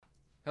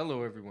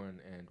Hello,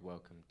 everyone, and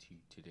welcome to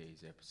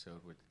today's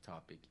episode where the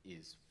topic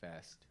is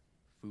fast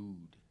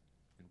food.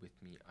 And with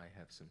me, I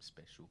have some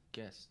special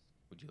guests.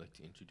 Would you like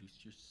to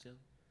introduce yourself?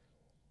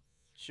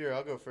 Sure,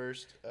 I'll go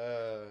first.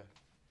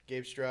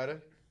 Gabe Strada,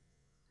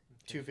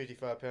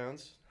 255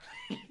 pounds.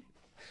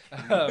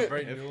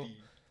 Brayden Newell,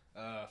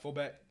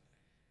 fullback,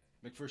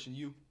 McPherson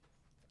U,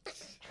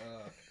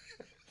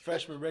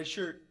 freshman red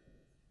shirt.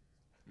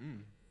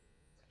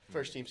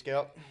 First team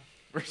scout.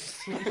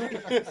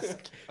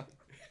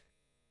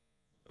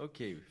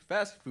 Okay,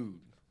 fast food.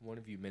 One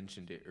of you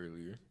mentioned it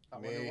earlier. I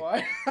Me. wonder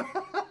why.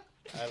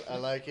 I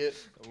like it.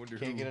 I wonder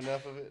Can't who. get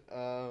enough of it.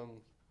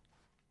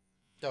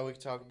 Thought we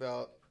could talk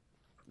about,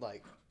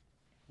 like,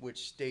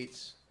 which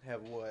states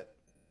have what.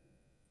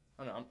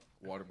 I don't know.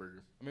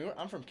 Whataburger.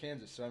 I'm from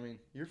Kansas, so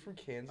You're from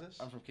Kansas?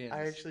 I'm from Kansas.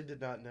 I actually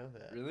did not know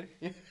that. Really?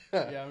 Yeah.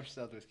 Yeah, I'm from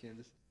Southwest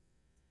Kansas.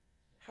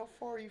 How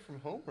far are you from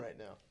home right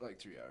now? Like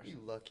 3 hours. You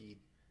lucky.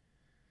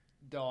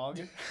 Dog.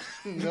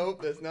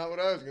 Nope, that's not what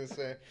I was going to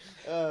say.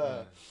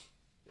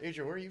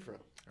 Adrian, where are you from?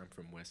 I'm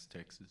from West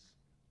Texas.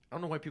 I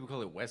don't know why people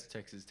call it West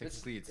Texas.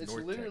 Technically, it's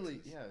North literally,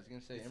 Texas. yeah, I was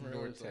going to say It's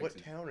Amarillo. North Is like What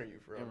town are you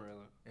from?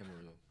 Amarillo.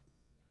 Amarillo.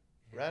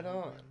 Right on.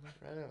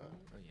 Right on.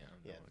 Oh, yeah.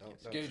 Yeah, I can't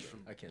don't say- Gabe's say- from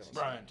I can't don't say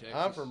Bryan, that. Texas.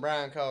 I'm from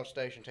Bryan College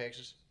Station,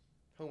 Texas.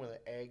 Home of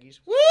the Aggies.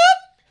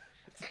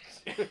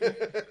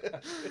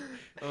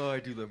 Oh, I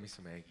do love me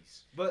some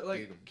Aggies. But,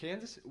 like, Dig 'em.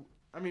 Kansas,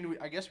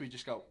 I guess we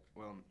just got,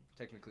 well,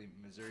 technically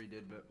Missouri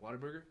did, but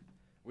Whataburger,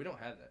 we don't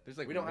have that. There's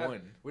like we don't one.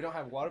 have We don't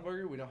have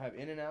Whataburger. We don't have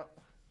In-N-Out.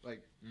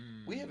 Like,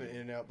 We have an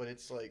In-N-Out, but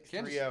it's like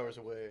Kansas- 3 hours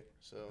away.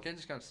 So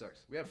Kansas kind of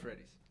sucks. We have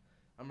Freddy's.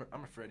 I'm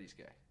a Freddy's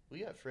guy. we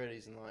got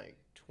Freddy's in like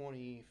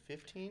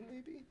 2015,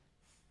 maybe,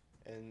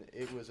 and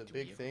it was a Do we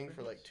big have a thing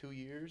for like Freddy's? 2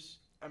 years.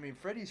 I mean,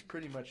 Freddy's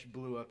pretty much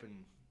blew up,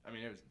 and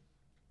it was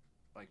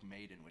like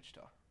made in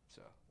Wichita.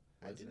 So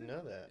I didn't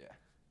know that.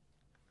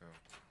 Yeah.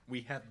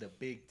 We have the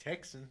Big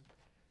Texan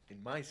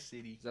in my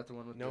city. Is that the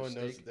one with No the one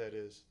knows steak? what that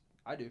is.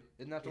 I do.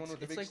 Isn't that the one with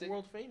the It's big like steak?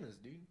 world famous,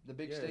 dude. The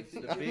big Yeah, steak it's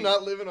thing? the I'm big-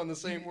 not living on the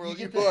same You world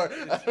you, get the- are.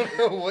 I don't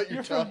know what you're,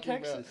 You're from talking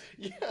about. Texas.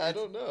 Yeah, I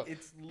don't know.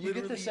 It's You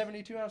literally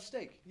get the 72-ounce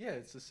steak. Yeah,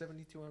 it's a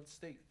 72-ounce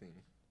steak thing.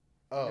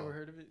 Oh, Never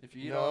heard of it? If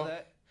you eat No. all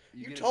that,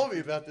 you get it told for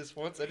me free. about this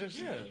once. I just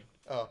Yeah.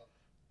 Oh,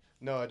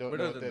 no, I don't But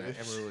know other what than that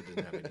that, is. Amarillo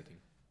doesn't have anything.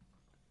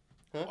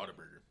 Huh?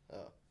 Whataburger.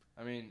 Oh,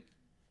 I mean,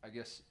 I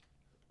guess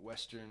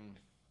Western,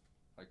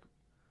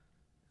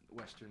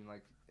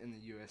 like in the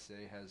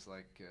USA has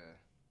like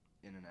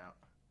In-N-Out,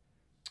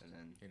 and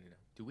then In-N-Out.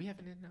 Do we have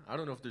an In-N-Out? I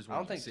don't know if there's one. I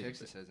don't in the think city,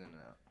 Texas has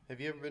In-N-Out. have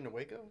you ever been to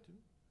Waco?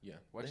 Yeah.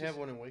 They have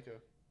one in Waco,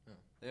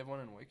 They have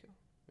one in Waco.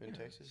 in Yeah.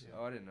 Texas. Yeah.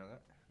 Oh, I didn't know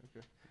that.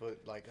 Okay.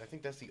 But like, I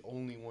think that's the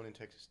only one in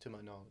Texas, to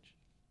my knowledge.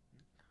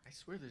 I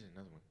swear there's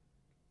another one.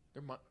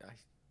 There might.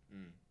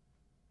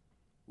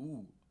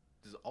 Ooh.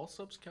 Does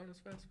Allsup's count as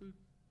fast food?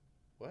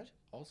 What?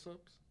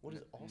 Allsup's? What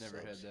is all Never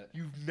had subs? that.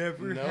 You've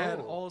never had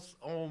No. Alls?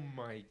 Oh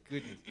my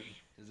goodness.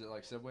 Is it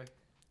like Subway?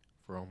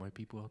 For all my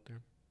people out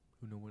there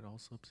who know what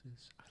Allsup's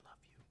is, I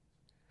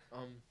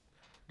love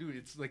you. Dude,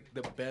 it's like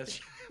the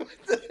best. What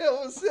the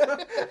hell was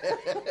that?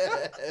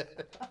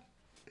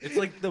 It's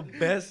like the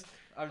best.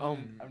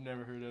 I've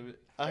never heard of it.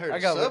 I heard I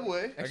got what-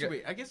 Subway. Actually,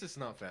 wait. I guess it's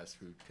not fast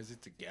food because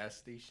it's a gas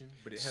station,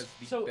 but it has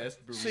the So-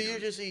 best burritos. So you're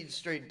just eating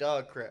straight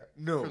dog crap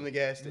No. from the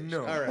gas station?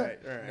 No. All right,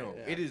 all right. No,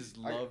 yeah. it is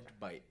I- loved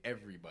by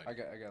everybody. I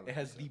got. It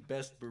has the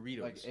best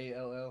burritos. like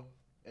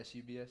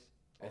ALLSUBS.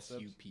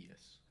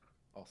 SUPS.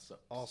 Allsups.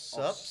 All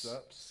sups?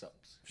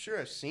 Sups. Sure,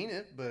 I've seen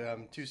it, but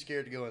I'm too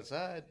scared to go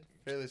inside.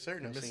 Fairly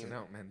certain You're I've seen missing it.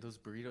 out, man. Those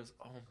burritos.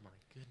 Oh my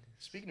goodness.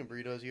 Speaking of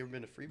burritos, you ever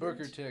been to Freebirds?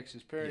 Booker,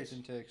 Texas.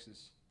 Perryton,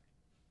 Texas.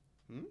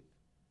 Hmm?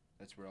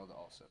 That's where all the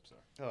Allsups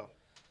are. Oh,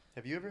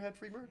 have you ever had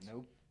Freebirds?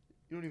 Nope.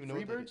 You don't even know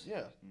what that Freebirds? is.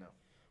 Yeah. No.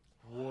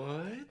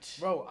 What?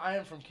 Bro, I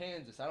am from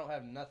Kansas. I don't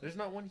have nothing. There's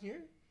not one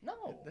here.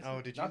 No.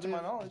 Oh, did you Not to live,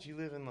 my knowledge. Did you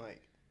live in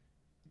like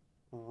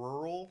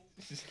rural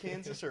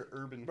Kansas or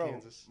urban Bro,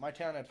 Kansas? my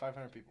town had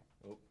 500 people.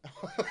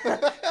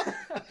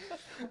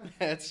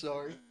 That's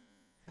sorry.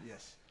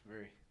 Yes,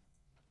 very.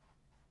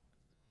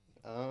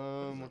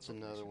 What's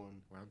another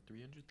one? Around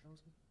 300,000.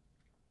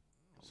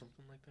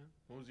 Something like that.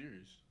 What was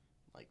yours?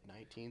 Like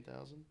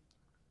 19,000?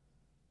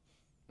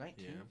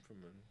 19? Yeah, I'm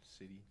from a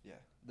city. Yeah.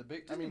 The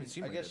big, I Doesn't mean, even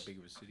seem I like guess that big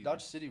of a city.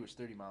 Dodge City was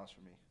 30 miles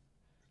from me.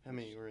 How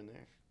many were in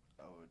there?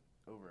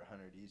 Oh, over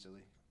 100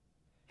 easily.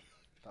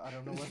 But I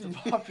don't know what the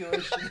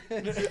population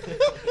is.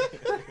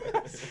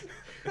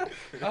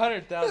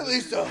 100,000. At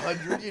least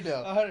 100, you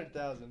know.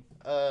 100,000.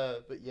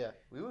 But yeah,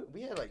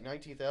 we had like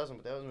 19,000,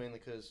 but that was mainly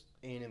because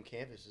A&M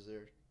campus is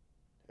there,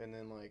 and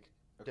then like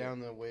Okay. down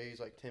the way is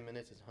like 10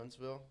 minutes is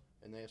Huntsville,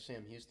 and they have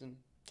Sam Houston.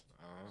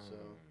 So-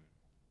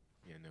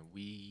 Yeah, no,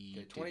 we. Okay,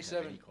 didn't have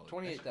 27, any college.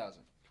 28,000.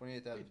 Wait,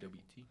 28,000.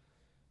 WT.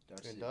 Dodge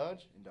In City.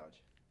 Dodge? In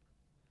Dodge.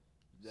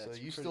 So That's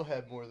you pretty- still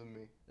had more than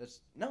me.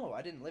 No,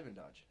 I didn't live in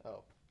Dodge.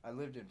 Oh. I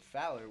lived in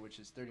Fowler, which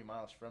is 30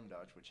 miles from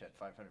Dodge, which had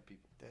 500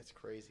 people That's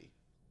crazy.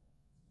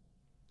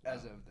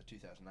 as of the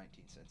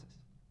 2019 census.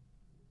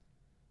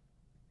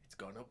 It's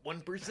gone up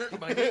 1%,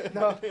 by now.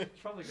 No, it's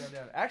probably gone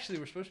down. Actually,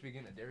 we're supposed to be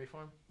getting a dairy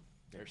farm.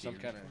 or some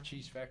kind of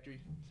cheese factory,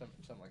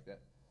 something like that.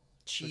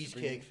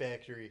 Cheesecake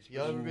Factory.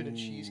 Y'all ever been to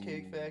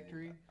Cheesecake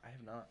Factory? I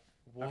have not.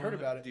 What? I've heard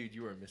about it. Dude,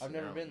 you are missing I've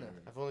never out, been there.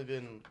 man. I've only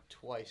been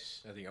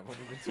twice. I think I've only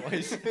been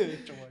twice.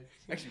 Twice.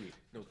 Actually, wait,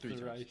 no, three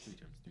times. Thrice. Three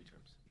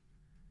times.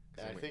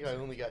 'Cause I went think the I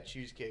second only time. got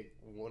cheesecake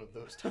one of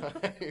those times.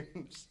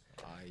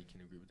 I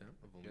can agree with that.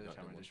 I've only The other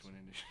gotten time it I just once.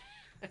 went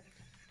into.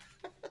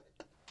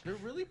 They're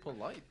really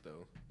polite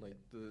though. Like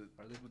the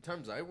Are they? the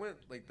times I went,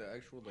 like the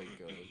actual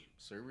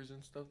servers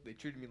and stuff, they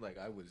treated me like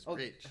I was Oh,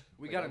 rich.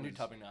 We Like got I a new was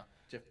topic now.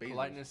 Jeff Bezos.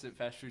 Politeness at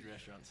fast food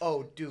restaurants.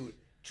 Oh, dude,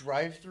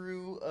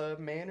 drive-through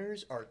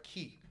manners are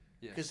key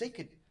Yes. because they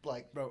could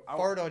like Bro,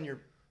 fart on your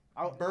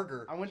I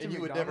burger, I went to and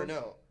you would never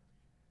McDonald's.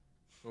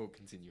 know. Oh,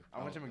 continue.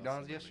 I went to I'll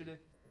McDonald's say my yesterday.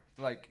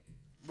 Like,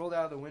 rolled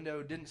out of the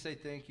window, didn't say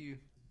thank you,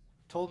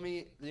 told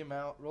me the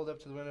amount, rolled up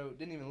to the window,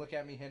 didn't even look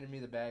at me, handed me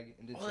the bag,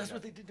 and didn't Oh, say that's what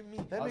nothing. they did to me.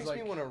 That I was makes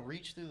me like- want to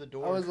reach through the I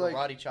door and was like,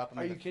 karate chop him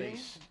Are in you the kidding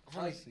face. me?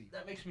 Honestly. Like,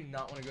 that makes me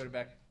not want to go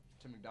back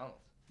to McDonald's.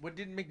 What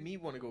didn't make me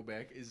want to go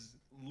back is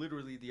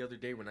literally the other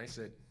day when I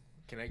said,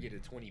 "Can I get a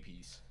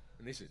 20-piece?"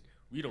 And they said,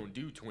 "We don't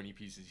do 20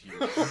 pieces here."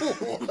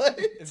 What?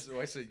 And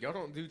so I said, "Y'all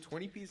don't do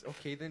 20 pieces?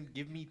 Okay, then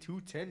give me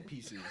 2 10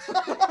 pieces."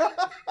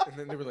 And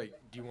then they were like,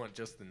 "Do you want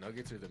just the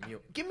nuggets or the meal?"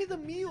 Give me the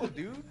meal,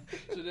 dude.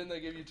 So then they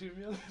give you 2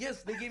 meals?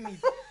 Yes, they gave me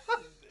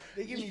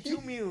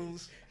 2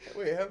 meals.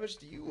 Wait, how much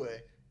do you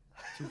weigh?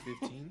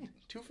 215.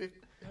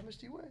 250. How much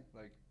do you weigh?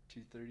 Like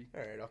 230.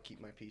 All right, I'll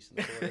keep my piece in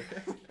the corner.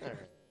 All right,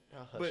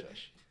 I'll hush But-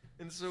 hush.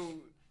 And so,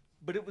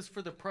 but it was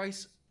for the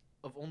price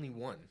of only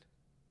one.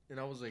 And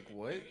I was like,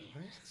 "What?"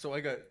 So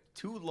I got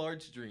 2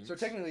 large drinks. So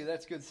technically,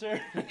 that's good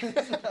service.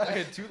 I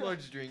had 2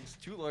 large drinks,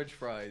 2 large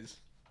fries,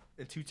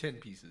 and 2 10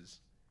 pieces.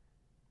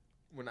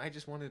 When I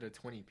just wanted a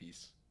 20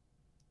 piece.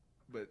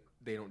 But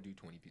they don't do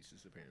 20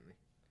 pieces apparently.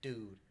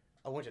 Dude,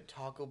 I went to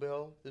Taco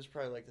Bell. This is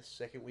probably like the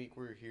second week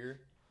we were here,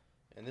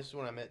 and this is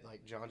when I met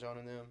like John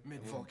and them.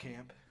 Mid-fall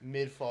camp.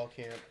 Mid-fall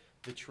camp,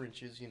 the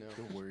trenches, you know.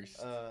 The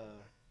worst.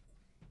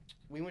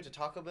 We went to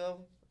Taco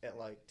Bell at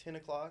like 10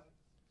 o'clock,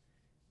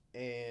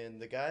 and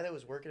the guy that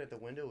was working at the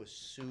window was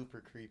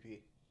super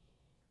creepy.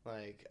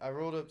 Like, I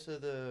rolled up to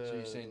the... So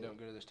you're saying don't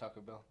go to this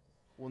Taco Bell?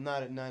 Well,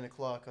 not at 9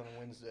 o'clock on a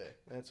Wednesday.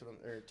 That's what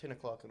I'm... Or 10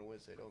 o'clock on a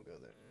Wednesday, don't go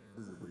there.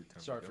 This is a weird time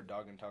to Sorry go. for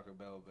dogging Taco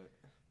Bell, but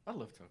I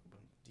love Taco Bell.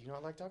 Do you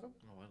not like Taco?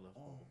 Oh, I love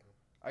Taco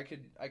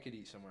Bell. I could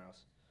eat somewhere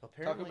else.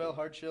 Apparently, Taco Bell,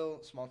 hard shell,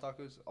 small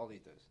tacos, I'll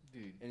eat those.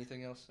 Dude,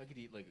 Anything else? I could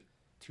eat like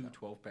 2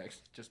 12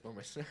 packs just by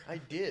myself. I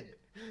did.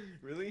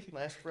 Really?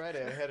 Last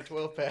Friday, I had a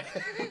 12-pack.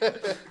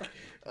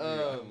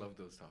 I love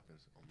those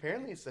toppings. Oh my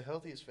Apparently, God. it's the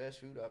healthiest fast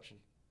food option.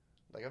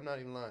 Like, I'm not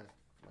even lying.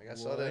 Like, I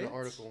saw that in an What?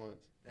 article once.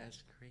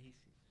 That's crazy.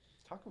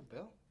 Taco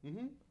Bell? Mm-hmm.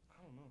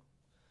 I don't know.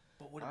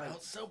 But what I-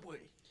 about Subway?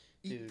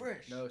 Eat Dude,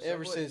 fresh. No,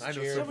 Ever Subway- since I know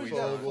Jared Subway's Subway's not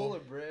got full Fogle.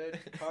 of bread,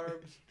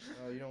 carbs.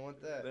 Oh, you don't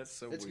want that. That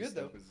Subway good,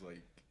 stuff though. is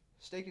like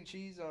Steak and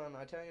cheese on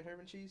Italian herb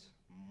and cheese.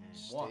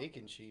 Mwah. Steak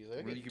and cheese. I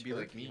where get you could be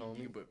like turkey, me. homie.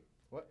 You could put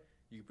What?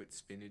 You could put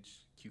spinach,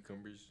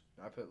 cucumbers.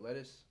 I put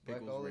lettuce, black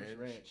Pickles, olives, ranch.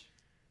 ranch.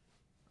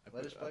 I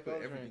Lettuce, put, black I put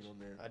olives, everything ranch. on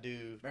there. I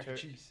do Mac and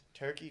cheese.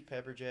 turkey,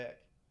 pepper jack,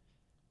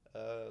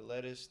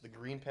 lettuce, the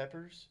green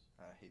peppers.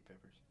 I hate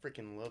peppers.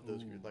 Freaking love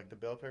those. Ooh. Like the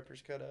bell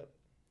peppers cut up.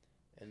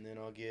 And then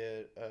I'll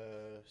get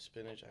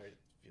spinach. I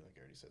feel like I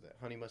already said that.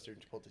 Honey mustard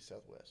and chipotle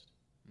Southwest.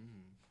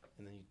 Mm.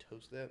 And then you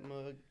toast that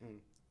mug. Mm.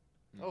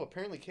 Mm. Oh,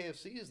 apparently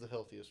KFC is the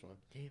healthiest one.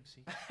 KFC.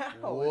 How?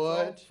 It's all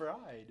What?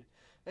 fried.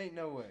 Ain't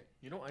no way.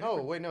 You know, I Oh,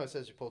 never- wait, no, it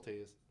says chipotle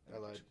is. I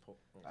lied. Chipotle.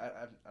 Oh.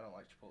 I don't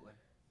like Chipotle.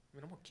 I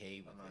mean, I'm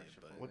okay with I'm not it,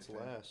 a but Chipotle What's fan.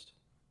 last?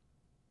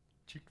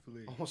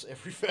 Chick-fil-A. Almost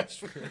every fast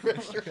food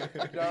restaurant.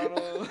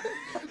 McDonald's.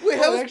 Wait,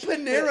 Oh, how's actually,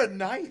 Panera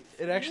ninth?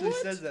 It actually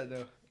What? says that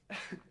though.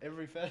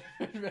 Every fast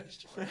food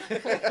restaurant.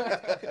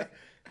 It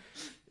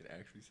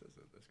actually says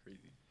that. That's crazy.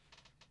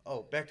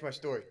 Oh, back to my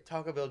story.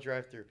 Taco Bell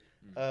drive-through.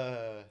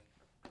 Mm.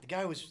 The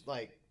guy was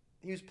like,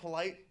 he was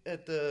polite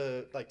at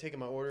the like taking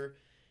my order,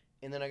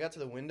 and then I got to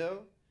the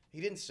window. He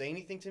didn't say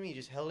anything to me. He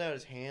just held out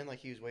his hand like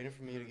he was waiting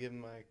for me to give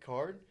him my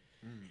card.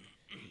 Mm.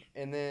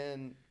 And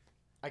then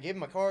I gave him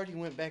my card. He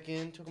went back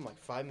in. Took him like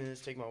 5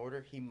 minutes to take my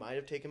order. He might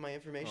have taken my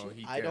information. Oh,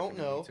 he I don't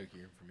definitely know. Took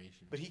your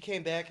information. But he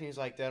came back and he was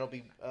like, "That'll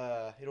be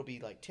it'll be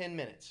like 10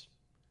 minutes."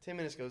 10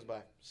 minutes goes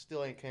by.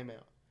 Still ain't came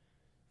out.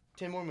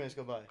 10 more minutes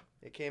go by.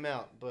 It came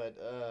out, but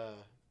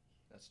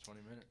That's 20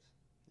 minutes.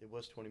 it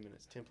was 20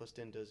 minutes. 10 plus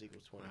 10 does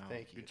equal 20. Wow.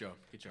 Thank you. Good job.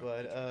 Good job.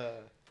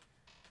 But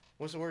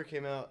once the order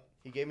came out,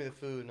 he gave me the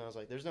food, and I was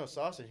like, "There's no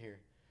sauce in here."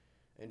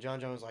 And John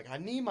was like, "I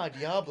need my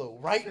Diablo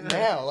right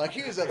now." Like,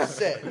 he was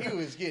upset. He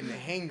was getting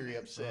hangry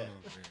upset.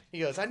 Oh, man. He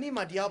goes, "I need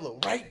my Diablo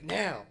right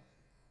now."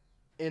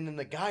 And then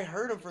the guy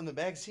heard him from the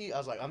back seat. I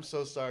was like, "I'm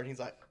so sorry." And he's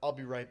like, "I'll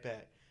be right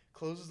back."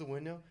 Closes the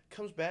window,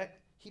 comes back.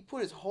 He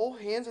put his whole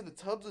hands in the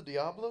tubs of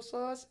Diablo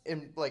sauce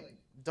and, like,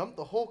 dumped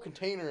the whole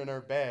container in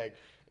our bag.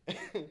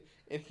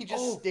 And he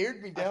just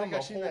stared me I down think the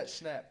I've seen whole... that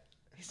snap.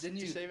 Didn't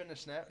you Dude, save it in a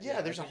snap? Yeah,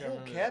 I there's a think I whole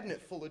remember that.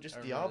 cabinet full of just I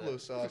remember Diablo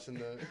that. sauce in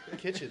the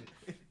kitchen.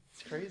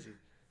 It's crazy.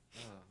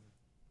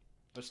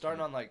 But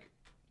starting on like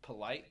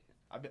polite,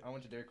 I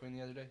went to Dairy Queen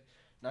the other day.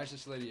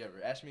 Nicest lady ever.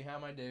 Asked me how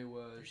my day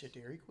was. There's a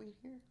Dairy Queen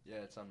here?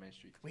 Yeah, it's on Main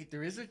Street. Wait,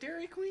 there is a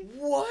Dairy Queen?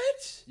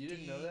 What? You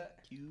didn't know that?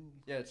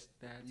 Yeah, it's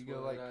That's you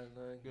go what like I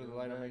like go to the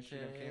light on Main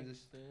Street in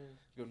Kansas.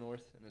 Go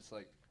north, and it's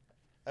like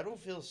I don't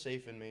feel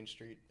safe in Main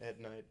Street at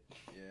night.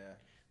 yeah.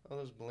 All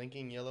those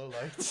blinking yellow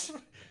lights. I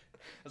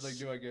was like,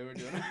 do I go or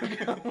do I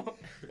not go?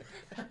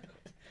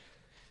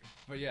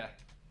 But yeah,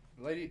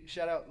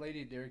 shout out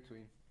Lady Dairy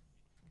Queen.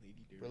 Lady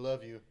We Dairy.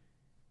 love you.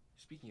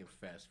 Speaking of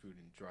fast food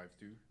and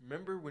drive-through,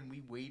 remember when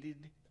we waited?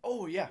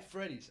 Oh yeah,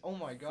 Freddy's. Oh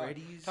my God.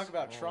 Freddy's? Talk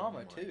about Oh trauma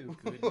my too.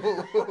 goodness.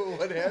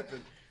 What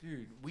happened?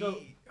 Dude, we. So-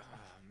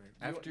 man.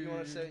 After you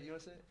want to say it? You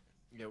want to say it?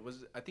 Yeah,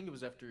 I think it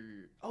was after.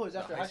 Oh, it was the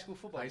after high school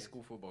football. High game.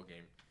 school football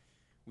game.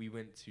 We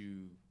went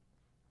to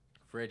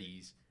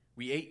Freddy's.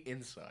 We ate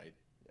inside.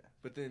 Yeah.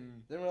 But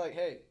then. Then we're like,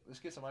 hey, let's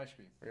get some ice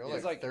cream. Are y'all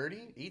It's like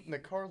 30? Eat in the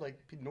car like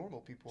normal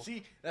people.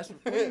 See, that's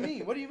What do you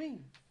mean? What do you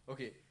mean?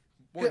 okay.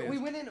 We One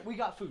is, went in. We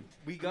got food.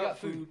 we got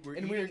food. We're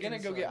and we were eating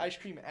gonna go get inside. ice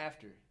cream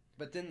after.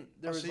 But then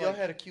there Oh, was so like, y'all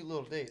had a cute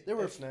little date. there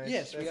were That's nice.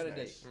 yes, we That's got a date.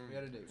 nice. We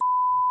got a date.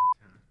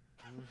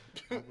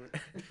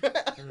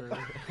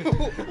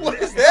 What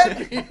does that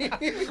mean?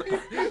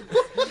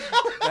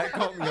 That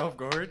caught me off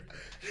guard.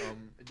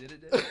 Did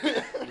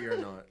it? We are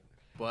not.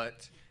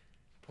 But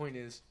point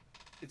is,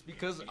 it's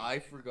because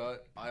I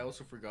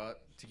also forgot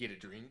to get a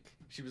drink.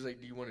 She was like,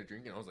 "Do you want a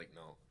drink?" And I was like,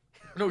 "No."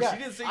 No, Yeah, she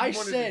didn't say. I you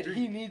wanted said a drink.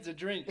 he needs a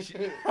drink. She-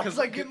 I was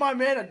like, get my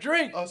man a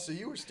drink. Oh, so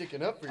you were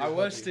sticking up for your I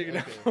was hubby. sticking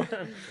up Okay. for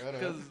him. Right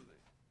on.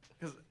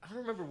 Because I don't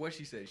remember what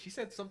she said. She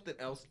said something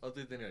else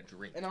other than a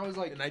drink. And I was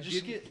like, And I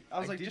just didn't- get. I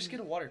was I like, just didn't-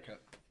 get a water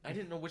cup. I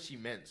didn't know what she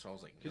meant, so I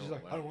was like, She's no,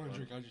 like, I don't want a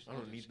drink. I just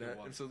don't need just get that.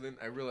 water. And so then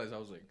I realized I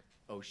was like,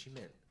 oh, she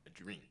meant a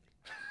drink.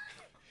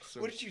 So,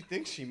 What did you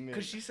think she meant?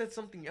 Because she said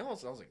something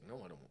else. I was like, no,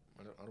 I don't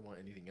want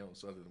anything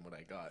else other than what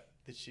I got.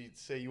 Did she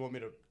say you want me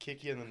to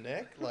kick you in the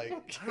neck? Like,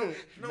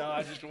 No,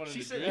 I just wanted She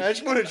to said- drink. I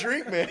just want a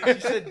drink, man. She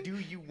said, do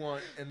you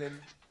want, and then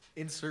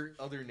insert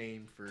other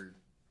name for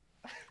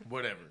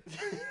whatever.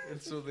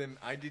 And so then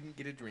I didn't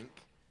get a drink.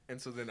 And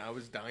so then I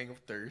was dying of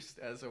thirst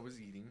as I was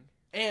eating.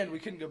 And we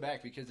couldn't go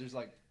back because there's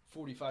like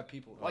 45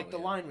 people. Oh, Like the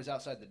yeah. line was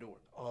outside the door.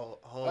 Oh,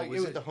 Like, was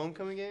it it was- the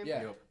homecoming game?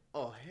 Yeah. Yep.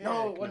 Oh, heck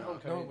No, it wasn't no.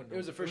 homecoming. It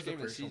was the first game of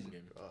the home season.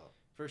 game. Oh.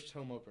 First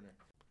home opener.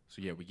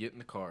 So yeah, we get in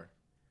the car.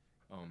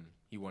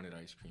 He wanted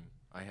ice cream.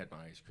 I had my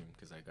ice cream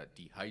because I got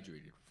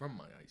dehydrated from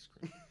my ice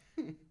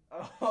cream.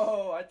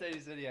 Oh, I thought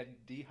you said he had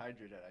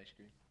dehydrated ice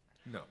cream.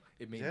 No,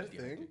 it made Is that me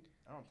a thing? dehydrated.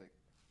 I don't think.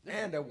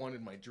 And I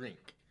wanted my drink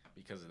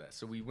because of that.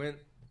 So we went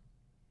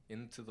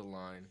into the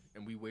line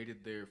and we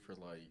waited there for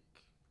like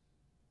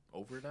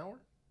over an hour.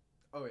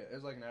 Oh yeah, it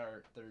was like an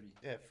hour 30.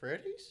 Yeah,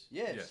 Freddy's?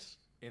 Yes.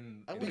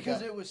 In, I in would've Because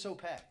got- it was so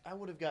packed. I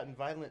would have gotten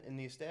violent in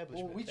the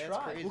establishment. Well, we That's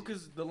tried. crazy. well,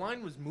 because the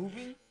line was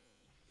moving,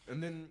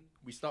 and then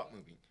we stopped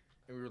moving,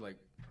 and we were like,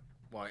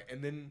 "Why?"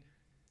 And then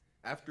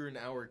after an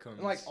hour comes,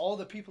 And like all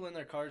the people in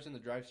their cars in the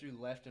drive-thru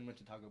left and went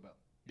to Taco Bell.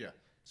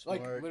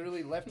 Like Smart.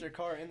 literally left their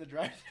car in the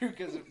drive-thru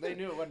because they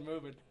knew it wasn't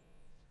moving,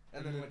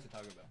 and then Mhm. went to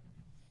Taco Bell.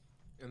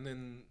 and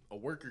then a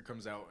worker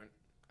comes out, and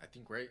I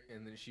think right,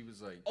 and then she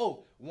was like,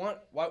 Oh,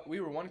 we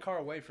were one car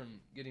away from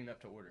getting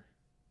up to order,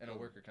 and a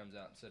worker comes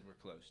out and said we're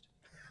closed,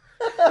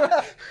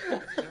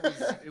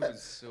 it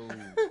was so.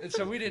 and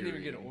so we didn't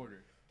even get an infuriating.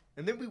 order.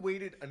 And then we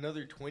waited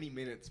another 20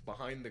 minutes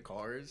behind the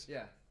cars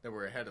Yeah, that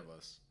were ahead of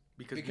us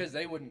because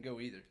they wouldn't go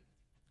either.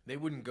 they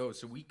wouldn't go,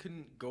 so we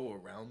couldn't go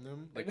around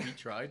them like we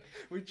tried.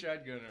 We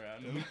tried going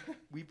around them.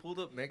 We pulled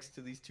up next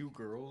to these two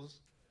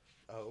girls.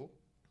 Oh.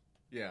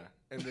 Yeah,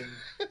 and then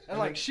And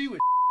like she was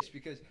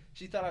because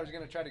she thought I was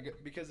gonna try to go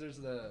because there's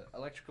the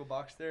electrical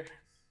box there,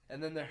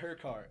 and then her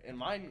car and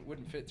mine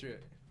wouldn't fit through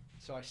it,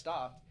 so I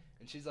stopped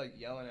and she's like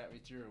yelling at me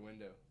through her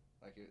window,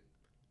 like it.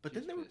 but She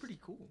then was they were pissed. pretty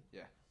cool.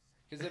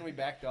 Because then we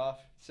backed off,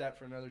 sat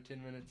for another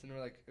 10 minutes, and we're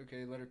like,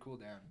 okay, let her cool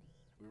down.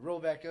 We roll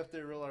back up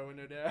there, roll our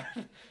window down,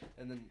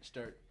 and then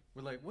start.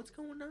 We're like, what's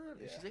going on?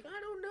 And Yeah. she's like, I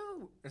don't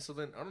know. And so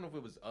then I don't know if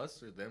it was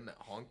us or them that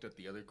honked at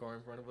the other car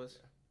in front of us.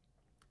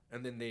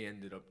 And then they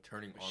ended up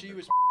turning on. She the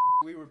was. car.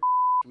 We were.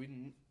 We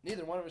didn't,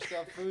 neither one of us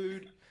got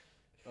food.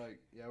 Like,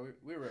 yeah,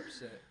 we were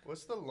upset.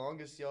 What's the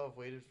longest y'all have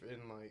waited for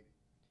in like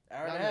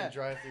Hour not and a in a half.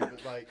 drive-through,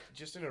 but like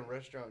just in a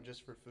restaurant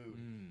just for food?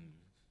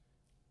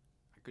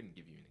 I couldn't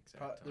give you an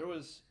exact time. There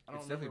was. I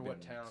don't It's remember definitely what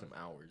been town, some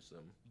hours.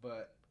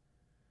 but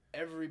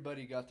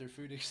everybody got their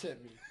food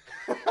except me.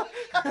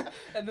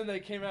 And then they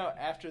came out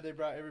after they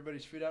brought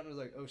everybody's food out and was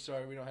like, "Oh,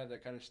 sorry, we don't have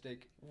that kind of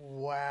steak."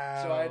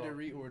 Wow. So I had to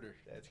reorder.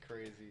 That's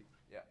crazy.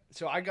 Yeah.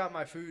 So I got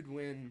my food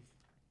when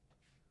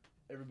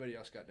everybody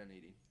else got done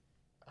eating.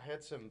 I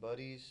had some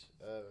buddies.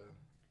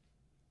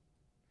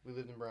 We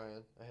lived in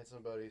Bryan. I had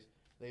some buddies.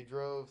 They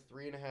drove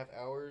 3.5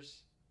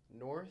 hours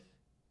north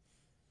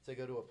to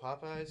go to a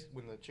Popeyes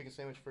when the chicken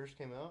sandwich first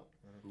came out,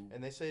 Ooh.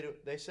 and they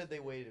said they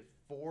waited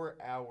 4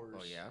 hours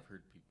Oh yeah, I've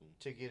heard people.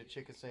 to get a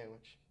chicken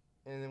sandwich,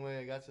 and then when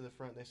I got to the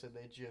front, they said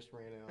they just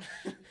ran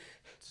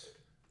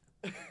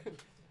out.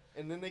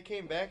 And then they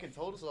came back and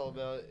told us all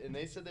about it, and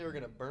they said they were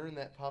gonna burn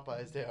that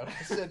Popeyes down.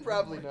 I said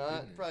probably Oh my not.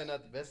 goodness. Probably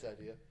not the best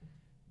idea,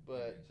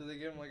 but So they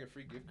gave him like a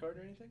free gift card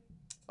or anything?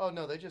 Oh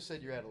no, they just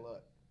said you're out of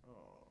luck.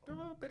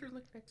 Oh, better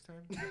luck next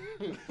time.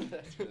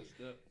 That's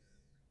messed up.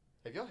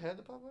 Have y'all had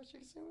the Popeyes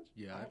chicken sandwich?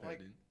 Yeah, I I've don't had like-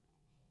 it.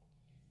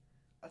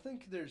 I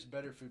think there's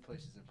better food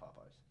places than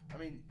Popeyes. I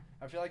mean,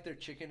 I feel like their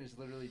chicken is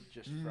literally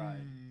just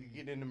fried. You're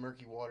getting into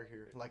murky water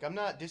here. Like, I'm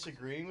not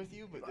disagreeing with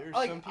you, but there's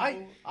Like, some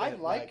people I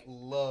that, like-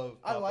 love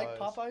Popeyes. I like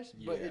Popeyes,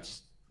 but Yeah,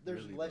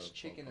 there's really less love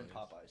chicken in Popeyes.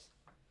 Popeyes.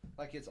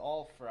 Like it's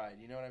all fried.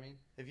 You know what I mean?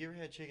 Have you ever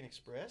had Chicken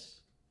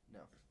Express? No.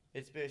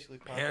 It's basically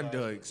Popeyes. Panda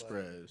but, like-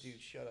 Express.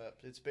 dude, shut up.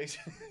 It's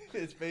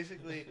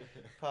basically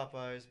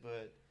Popeyes,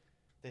 but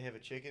they have a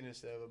chicken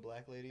instead of a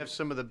black lady. Have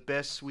some of the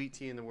best sweet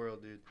tea in the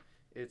world, dude.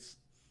 It's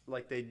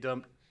like they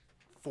dumped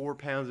 4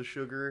 pounds of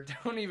sugar.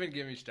 Don't even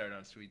get me started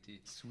on sweet tea.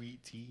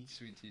 Sweet tea.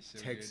 Sweet tea, so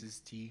Texas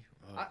tea.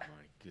 Oh I-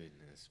 my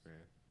goodness, man.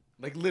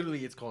 Like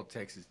literally, it's called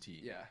Texas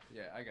tea. good.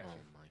 Yeah, I got Oh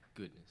you. my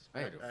goodness. I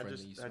had a friend that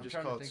used to. I just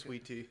trying to call it think of-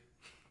 sweet tea.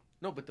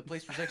 No, but the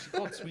place was actually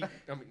called Sweet.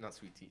 I mean, not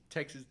Sweet Tea.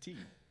 Texas Tea,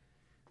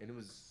 and it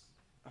was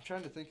I'm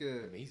trying to think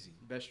of amazing.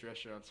 best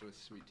restaurants with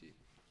sweet tea.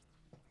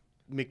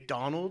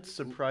 McDonald's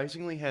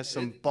surprisingly has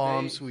some It-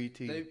 bomb they- sweet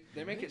tea.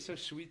 They make it so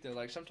sweet though.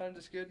 Like sometimes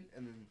it's good,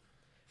 and then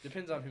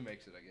depends on who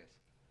makes it, I guess.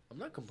 I'm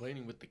not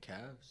complaining with the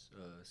Cavs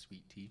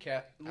sweet tea.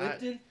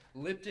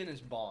 Lipton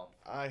is bomb.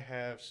 I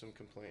have some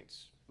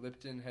complaints.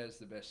 Lipton has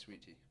the best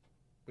sweet tea.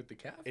 With the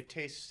Cav? It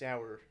tastes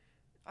sour.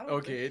 I don't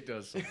Okay, it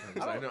does sometimes.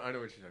 I I don't- know what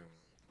you're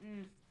talking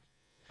about.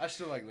 I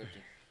still like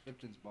Lipton.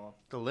 Lipton's bomb.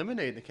 The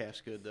lemonade in the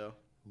calf's good though.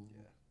 Ooh.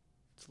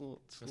 It's a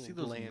little. It's a I see little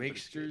those bland, but it's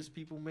mixtures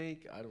people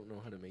make. I don't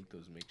know how to make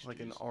those mixtures. good. Like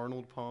an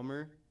Arnold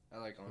Palmer. I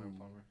like Arnold Ooh.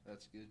 Palmer.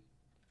 That's good.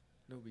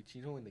 No, but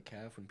you know in the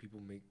Cav when people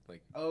make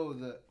like Oh,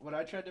 what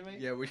I tried to make?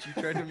 what you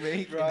tried to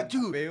make, Bro, and it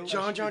Dude, failed?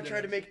 John should've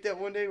tried to done. make it that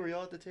one day. Were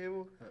y'all at the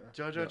table?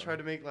 John No. tried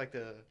to make like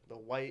the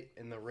white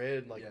and the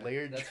red like Yeah,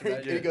 layered that's drink. what I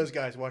And he did. goes,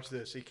 guys, watch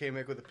this. He came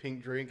back with a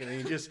pink drink and then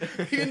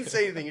he didn't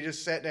say anything. He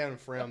just sat down and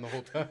frowned the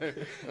whole time. I'm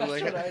That's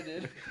like, what I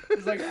did.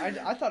 It's like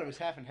I thought it was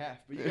half and half,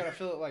 but you gotta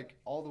fill it like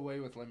all the way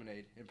with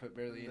lemonade and put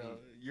barely any. No,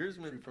 yours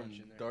went fruit from punch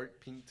in there. dark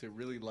pink to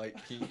really light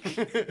pink.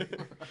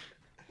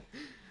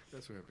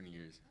 That's what happened to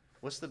yours.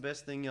 What's the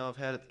best thing y'all have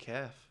had at the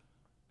calf?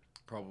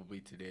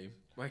 Probably today.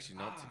 Well, actually,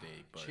 not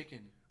today, but Chicken.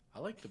 I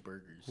like the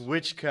burgers.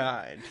 Which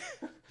kind?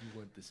 You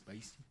want the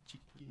spicy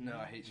chicken? No,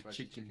 I hate The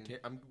spicy chicken.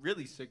 I'm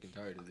really sick and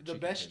tired of the The chicken.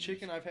 best tenders.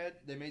 chicken I've had,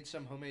 they made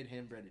some homemade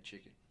hand breaded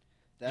chicken.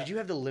 Did you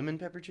have the lemon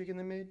pepper chicken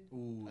they made?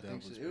 Ooh, I that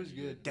think was so. It was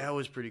pretty good. That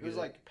was pretty It good. was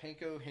like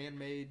panko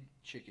handmade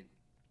chicken.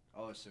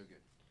 Oh, it's so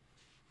good.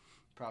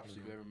 Props to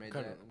Yeah. whoever made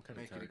I'm that. kind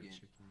Make of tired it of again.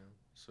 chicken now.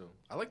 So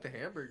I like the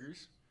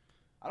hamburgers.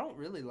 I don't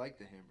really like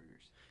the hamburgers.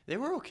 They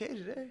were okay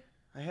today.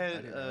 I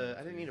didn't have it I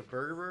didn't today. eat a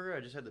burger.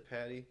 I just had the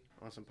patty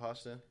on some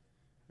pasta.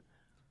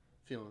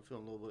 Feeling a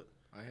little bit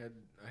I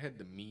had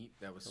the meat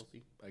that was.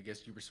 healthy. I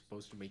guess you were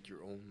supposed to make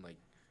your own like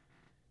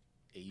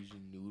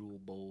Asian noodle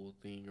bowl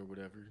thing or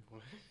whatever.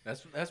 What?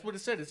 That's what it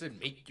said. It said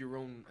make your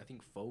own. I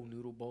think faux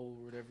noodle bowl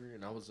or whatever.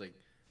 And I was like,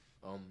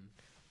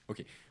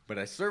 okay. But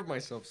I served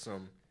myself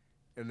some,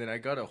 and then I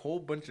got a whole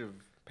bunch of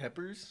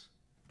peppers.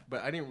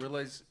 But I didn't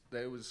realize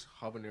that it was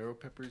habanero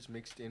peppers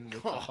mixed in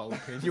with the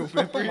jalapeno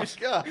peppers.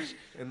 Oh my gosh!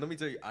 And let me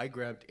tell you, I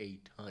grabbed a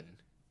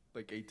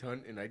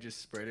ton, and I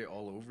just spread it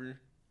all over.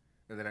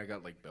 And then I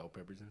got like bell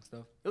peppers and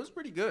stuff. It was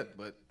pretty good,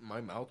 but my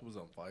mouth was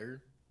on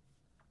fire.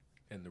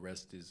 And the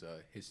rest is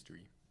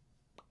history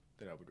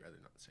that I would rather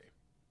not say.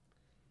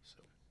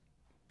 So,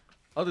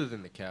 other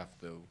than the calf,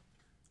 though,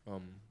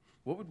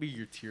 what would be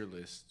your tier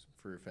list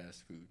for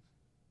fast food?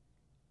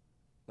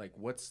 Like,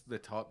 what's the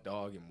top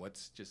dog and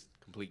what's just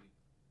complete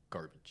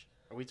garbage?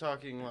 Are we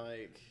talking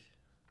like?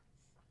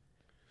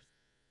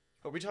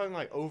 Are we talking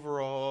like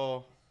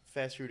overall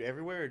fast food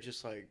everywhere, or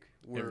just like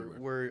Everywhere.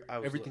 where I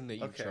was Everything that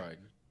you've okay. tried.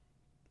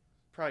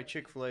 Probably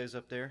Chick-fil-A is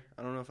up there.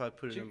 I don't know if I'd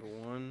put it Chick- number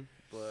one,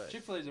 but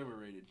Chick Fil A's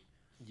overrated.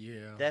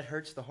 Yeah. that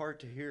hurts the heart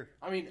to hear.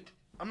 I mean,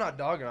 I'm not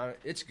dogging on it.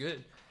 It's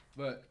good,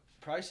 but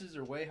prices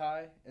are way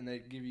high, and they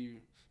give you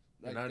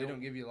And like I they don't-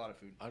 don't give you a lot of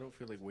food. I don't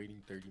feel like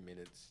waiting 30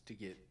 minutes to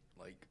get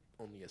like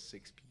only a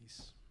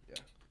 6-piece.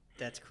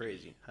 That's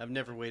crazy. I've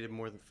never waited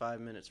more than 5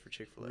 minutes for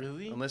Chick-fil-A.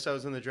 Really? Unless I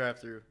was in the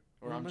drive-through.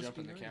 Or Well, it I'm must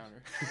jumping be the nice.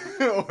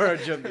 counter. Or I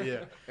jumped.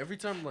 Yeah. Every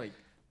time, like,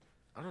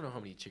 I don't know how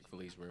many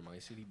Chick-fil-A's were in my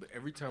city, but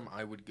every time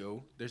I would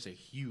go, there's a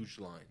huge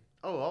line.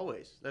 Oh,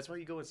 always. That's why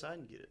you go inside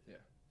and get it. Yeah.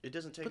 It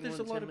doesn't take But more there's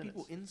a than lot 10 of minutes.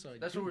 people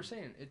inside. That's too. what we're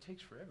saying. It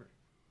takes forever.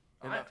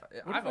 And I've what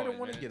if I don't always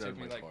wanna been, get it out took of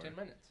me my like car? 10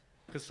 minutes.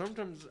 Because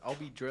sometimes I'll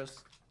be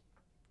dressed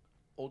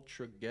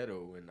ultra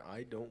ghetto, and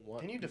I don't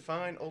want. Can you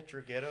define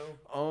ultra ghetto?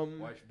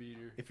 Wife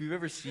beater. If you've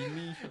ever seen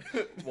me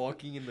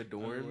walking in the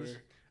dorms, Underwear.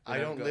 I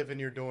and I've don't got- live in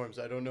your dorms.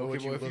 I don't know Okay,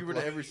 what you well, if look you were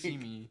like. to ever see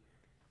me,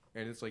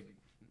 and it's like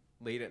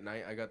late at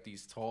night, I got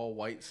these tall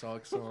white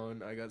socks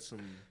on. I got some.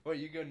 What,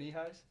 you go knee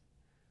highs?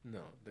 No,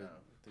 they're, No.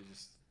 they're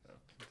just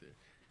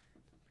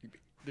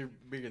they're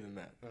bigger than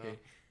that. Okay,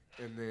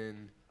 and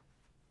then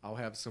I'll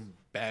have some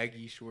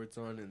baggy shorts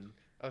on, and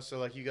Oh, so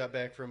like you got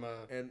back from a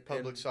And-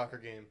 public and- soccer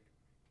game.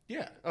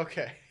 yeah,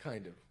 Okay.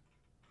 kind of.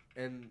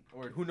 And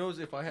Or who knows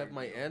if I have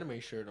my anime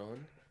shirt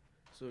on?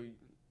 So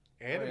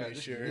Anime, yeah,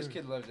 sure. This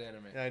kid loves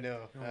anime. I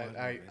know. Oh, I love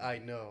anime. I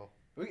know.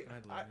 We, I love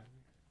I, anime.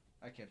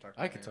 I can't talk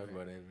about I could anime. talk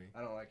about anime.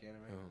 I don't like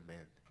anime. Oh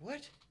man.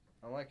 What?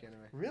 I don't like anime.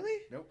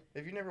 Really? Nope.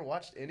 Have you never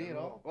watched any at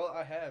all? Well,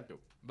 I have.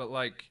 But,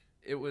 like,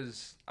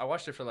 I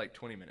watched it for, like,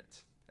 20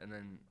 minutes. And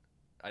then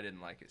I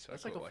didn't like it, so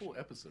That's I like quit a full watching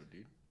it. episode,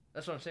 dude.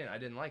 That's what I'm saying. I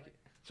didn't like it.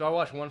 So I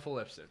watched one full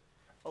episode.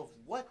 Of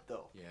what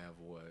though? Yeah,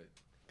 but what?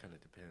 Kind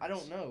of depends. I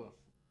don't know.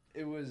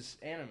 It was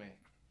anime.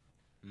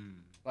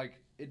 Like,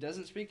 it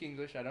doesn't speak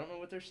English. I don't know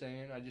what they're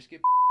saying. I just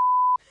get.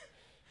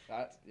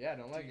 I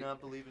don't like Do it. you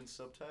not believe in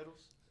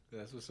subtitles?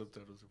 That's what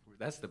subtitles are for.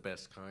 That's the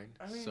best kind.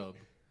 I mean- Sub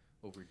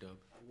over dub.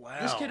 Wow.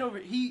 This kid over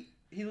he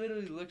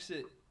literally looks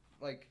at,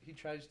 like, he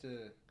tries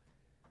to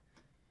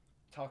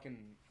talk in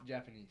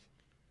Japanese.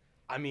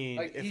 I mean,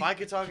 Like, if he- I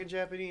could talk in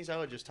Japanese, I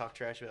would just talk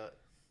trash about,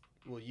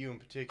 well, you in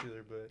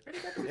particular, but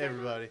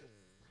everybody.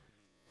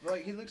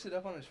 Like, he looks it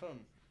up on his phone.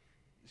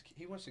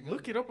 He wants to go.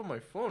 Look it up on my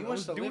phone. He I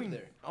wants was to live doing.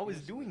 there. I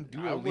was doing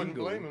Duolingo. I wouldn't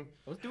blame him.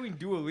 I was doing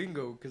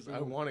Duolingo because I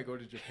want to go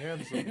to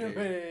Japan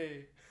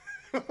someday.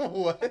 Anime.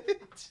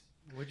 What?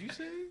 What'd you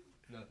say?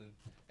 Nothing.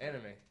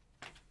 Anime.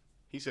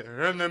 He said,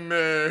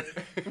 anime.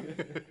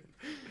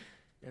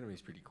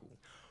 Anime's pretty cool.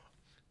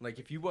 Like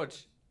if you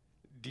watch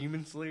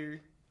Demon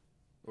Slayer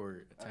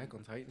or Attack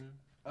on Titan,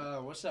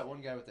 What's that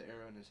one guy with the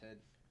arrow in his head?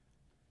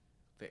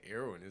 the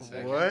arrow in his Does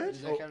head. that What? count-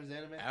 Does that count as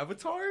anime?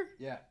 Avatar?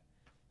 Yeah.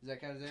 Does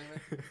that count as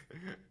anime?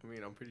 I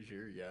mean, I'm pretty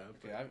sure, yeah.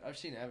 Okay, I've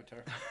seen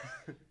Avatar.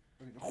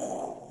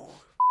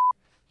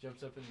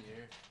 Jumps up in the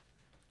air.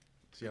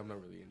 See, I'm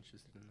not really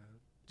interested in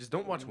that. Just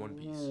don't watch One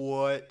Piece.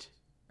 What?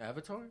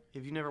 Avatar?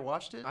 Have you never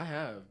watched it? I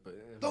have, but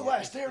The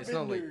Last it's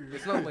not like Airbender.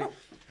 it's not like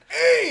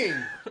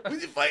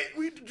Aang!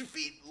 We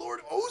defeat Lord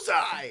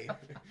Ozai!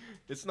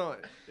 it's not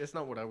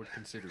what I would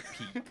consider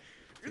peak.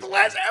 You're the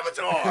last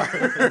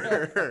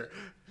Avatar!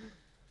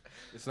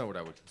 It's not what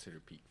I would consider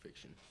peak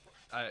fiction.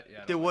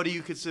 Then what do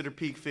you consider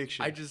peak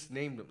fiction? I just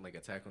named them like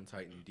Attack on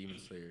Titan, Demon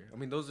Slayer. I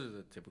mean, those are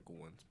the typical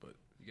ones, but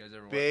You guys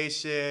ever watch?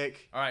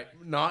 Basic. All right.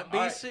 not All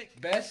right, basic.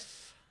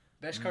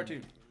 Best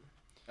cartoon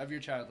of your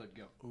childhood.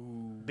 Go.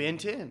 Ooh, Ben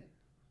 10.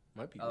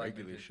 might be I like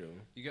regular Ben show.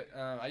 You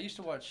got. I used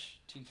to watch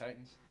Teen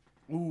Titans.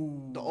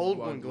 Ooh, The old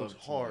I one goes love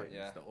Teen hard. Titans.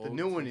 Yeah. The old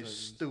new one Teen is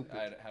Titans. stupid.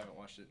 I haven't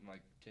watched it in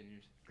like 10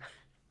 years.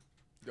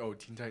 Oh,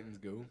 Teen Titans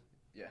Go.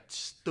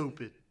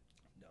 Stupid.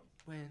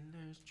 When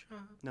there's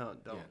trouble. No,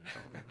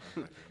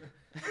 don't.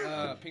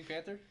 Yeah, Pink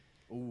Panther.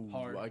 Ooh,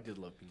 Hard. I did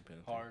love Pink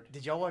Panther. Hard.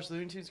 Did y'all watch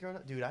Looney Tunes growing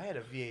up? Dude, I had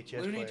a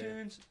VHS Looney player.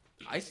 Tunes.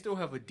 I still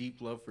have a deep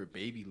love for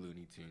baby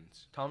Looney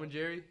Tunes. Tom and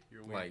Jerry.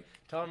 You're weird. Like,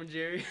 Tom and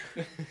Jerry.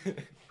 You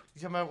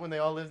talking about when they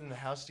all lived in the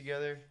house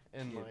together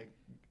and Yeah. like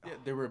yeah,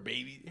 they were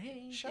baby.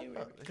 Hey, Shut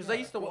up. Because I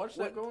used to watch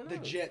that growing The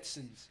up.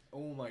 Jetsons.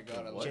 Oh my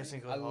god, I love Jetsons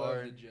it. go I love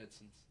hard. the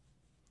Jetsons.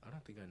 I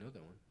don't think I know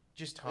that one.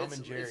 just Tom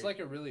and Jerry. It's like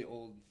a really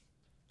old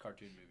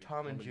cartoon movie.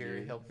 Tom and and Jerry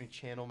Jerry. helped me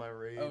channel my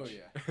rage. Oh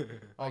yeah.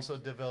 Also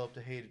developed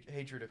a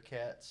hatred of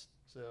cats.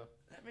 So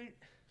I mean,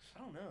 I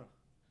don't know.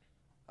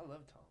 I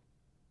love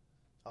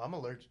Tom. I'm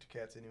allergic to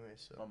cats anyway.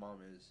 So My mom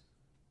is.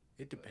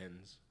 It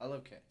depends. I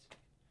love cats.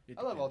 It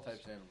I love all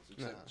depends. types of animals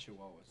except Nah.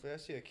 chihuahuas. if I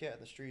see a cat in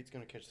the street, it's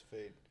gonna catch the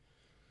fade.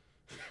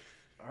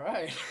 All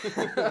right.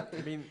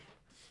 I mean,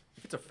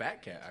 if it's a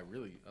fat cat, I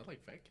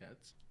like fat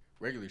cats.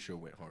 Regular show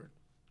went hard.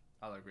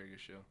 I like regular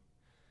show.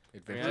 I,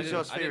 Adventure Who's didn't,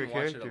 y'all's I didn't favorite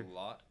watch character? it a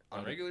lot on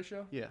On- regular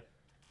show. Yeah.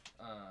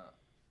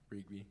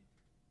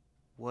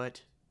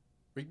 What?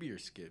 Rigby or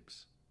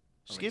Skips?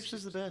 I like Skips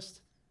is the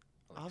best.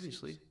 I like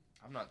Obviously. Skips.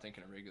 I'm not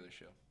thinking of regular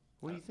show.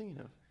 What are you thinking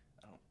of?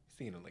 He's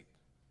thinking of like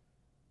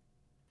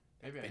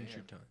Maybe I Adventure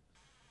am. Time.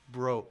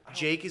 Bro, I don't-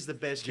 Jake is the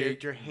best Jake-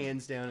 character,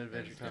 hands down, in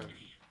Adventure Hands Time.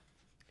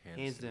 down.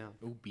 Hands down.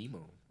 Oh,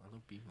 BMO. I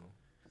love BMO.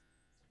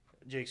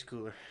 Jake's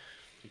cooler.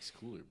 Jake's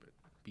cooler, but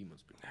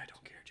BMO's big. I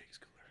don't care. Jake's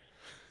cooler.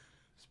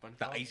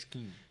 The SpongeBob. Ice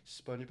King.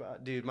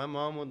 SpongeBob, dude, my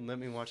mom wouldn't let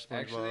me watch SpongeBob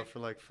Actually, for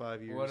like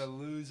 5 years. What a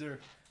loser.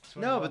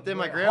 No, SpongeBob but then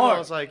my went grandma hard.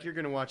 was like, "You're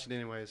gonna watch it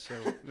anyway." So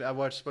I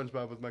watched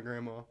SpongeBob with my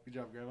grandma. Good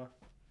job, Grandma.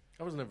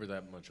 I was never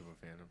that much of a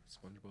fan of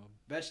SpongeBob.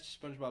 Best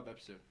SpongeBob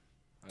episode.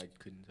 I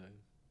couldn't tell you.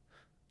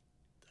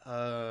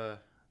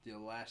 The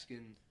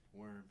Alaskan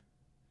worm.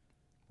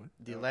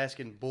 The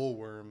Alaskan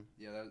bullworm.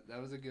 Yeah,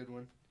 that was a good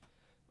one.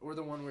 Or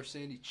the one where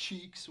Sandy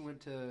Cheeks went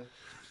to.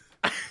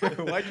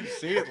 Why'd you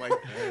say it like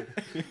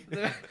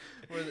that?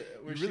 where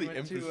You she really went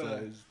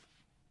emphasized.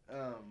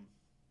 to.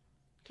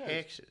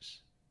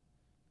 Texas.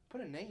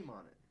 Put a name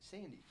on it.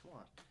 Sandy, come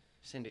on.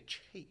 Send it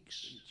cheeks.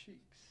 Sandy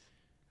Cheeks.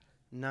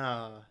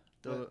 Nah.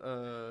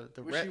 The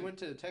Where rat. she went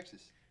to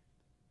Texas.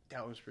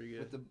 That was pretty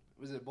good. With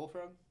was it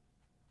bullfrog?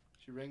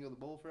 She wrangled the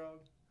bullfrog?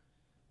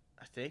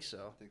 I think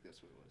so. I think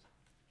that's what it was.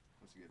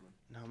 That's a good one.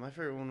 No, my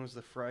favorite one was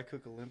the Fry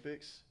Cook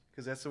Olympics.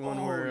 Because that's the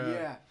one where.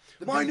 yeah.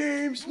 The My big-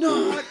 name's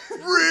not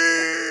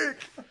Rick!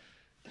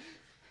 Yeah.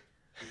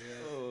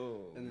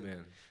 Oh, And then-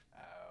 man.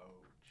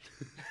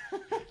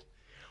 Ouch.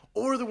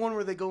 Or the one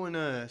where they go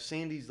in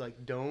Sandy's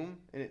like dome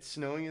and it's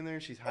snowing in there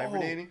and she's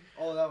hibernating.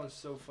 Oh, that was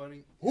so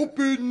funny.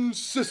 Open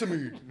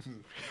sesame!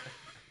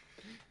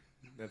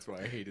 That's why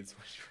I hated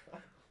SpongeBob.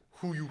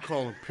 Who you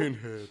calling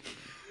Pinhead?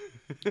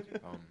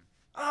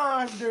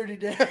 I'm Dirty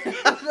Dad.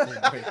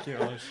 Oh my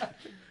gosh.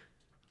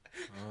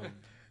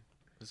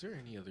 Was there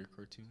any other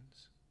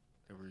cartoons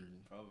that were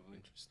Probably.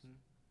 interesting?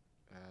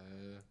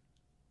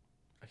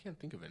 I can't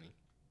think of any.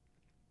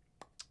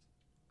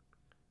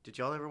 Did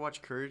y'all ever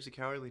watch Courage the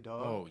Cowardly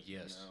Dog? Oh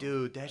yes. No.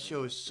 Dude, that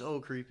show is so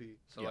creepy.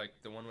 So Yeah. like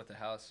the one with the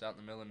house out in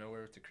the middle of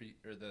nowhere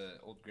with the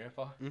old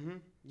grandpa. Mm-hmm.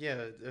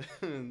 Yeah,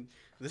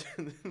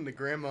 the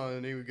grandma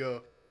and he would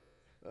go,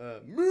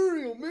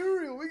 Muriel,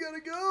 we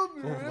gotta go, Oh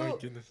Muriel.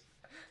 my goodness.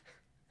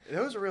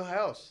 That was a real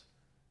house.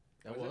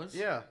 That Was it? was?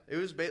 Yeah, it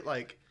was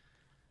like,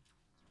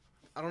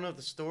 I don't know if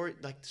the story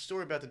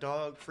about the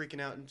dog freaking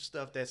out and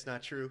stuff, that's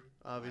not true.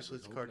 Obviously, would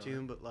it's a hope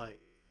cartoon, but like,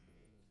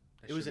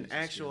 That it was shit an just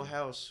actual scary.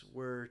 house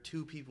where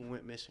 2 people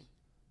went missing.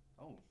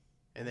 Oh.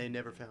 And they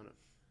never found them.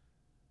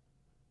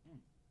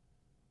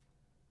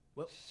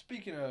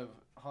 Speaking of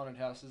haunted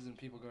houses and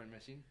people going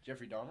missing,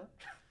 Jeffrey Dahmer.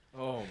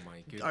 Oh my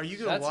goodness. Are you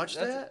gonna watch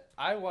that?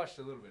 I watched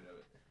a little bit of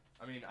it.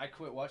 I mean, I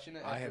quit watching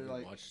it. I After, haven't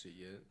like, watched it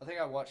yet. I think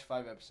I watched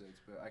 5 episodes,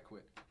 but I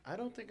quit. I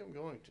don't think I'm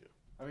going to.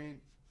 I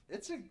mean,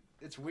 it's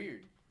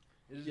weird.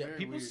 It is Yeah, very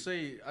people weird.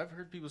 say I've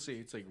heard people say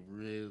it's like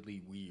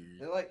really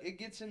weird. It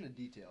gets into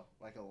detail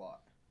like a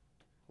lot.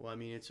 Well, I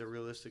mean, it's a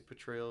realistic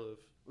portrayal of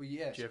Well,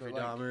 yes, Jeffrey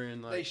but, like, Dahmer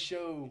and they like.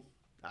 show.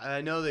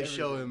 I know they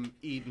show everything. him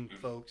eating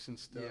folks and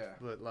stuff, Yeah.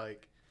 but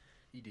like,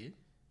 He did?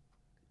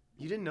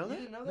 you didn't know You that?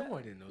 didn't know that? No,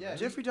 I didn't know Yeah, that.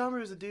 Jeffrey Dahmer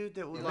was a dude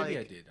that would Yeah, Maybe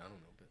like I did. I don't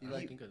know, but He I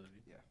like- think I did.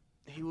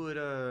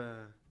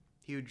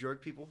 he would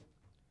drug people,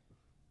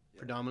 Yeah.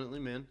 predominantly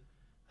men.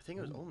 I think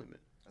it was Ooh. only men.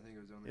 I think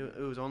it was only.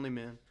 It was only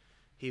men.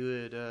 He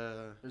would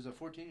There's a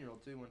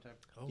 14-year-old too one time.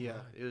 Oh yeah, my.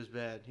 it was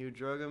bad. He would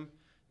drug him,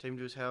 take him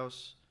to his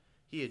house.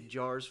 He had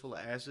jars full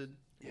of acid.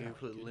 Yeah, He would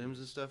put goodness. limbs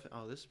and stuff.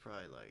 Oh, this is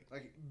probably like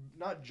Like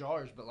not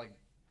jars, but like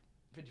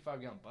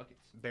 55-gallon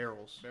buckets,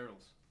 barrels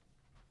barrels.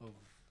 Oh,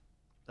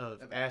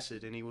 of Of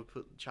acid, and he would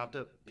put chopped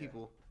up Yeah.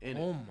 people in it.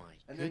 oh my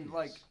And goodness. then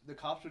like the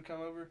cops would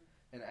come over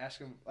and ask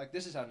him like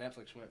this is how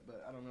Netflix went,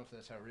 but I don't know if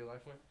that's how real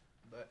life went.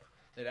 But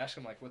they'd ask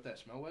him like what that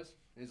smell was.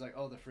 And he's like,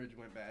 oh, the fridge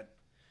went bad.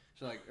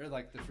 So like or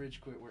like the fridge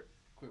quit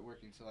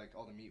working, so like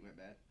all the meat went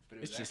bad. But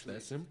it was It's just actually,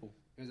 that simple.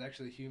 It was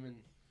actually human.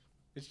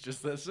 It's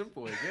just that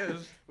simple, I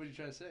guess. What are you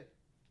trying to say?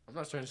 I'm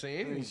not trying to say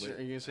Are you anything.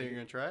 gonna say you're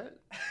gonna try it?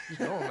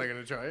 No, I'm not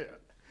gonna try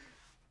it.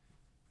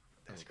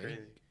 That's Okay.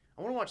 crazy.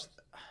 I want to watch.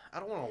 I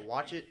don't want to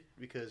watch it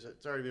because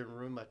it's already been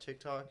ruined by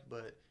TikTok.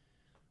 But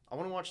I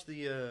want to watch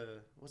the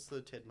what's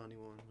the Ted Bundy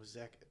one with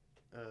Zac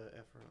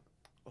Efron?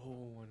 Oh,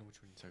 I know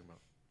which one you're talking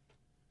about.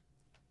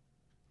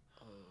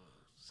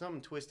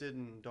 Something twisted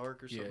and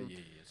dark or Yeah, something. yeah,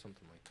 yeah,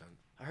 something like that.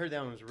 I heard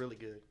that one was really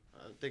good.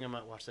 I think I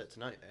might watch that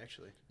tonight.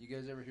 Actually. You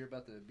guys ever hear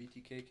about the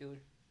BTK killer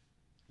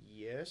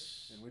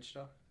Yes. in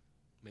Wichita?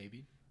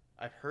 Maybe.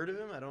 I've heard of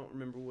him. I don't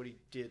remember what he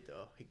did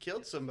though. He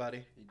killed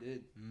somebody. He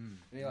did. Mm.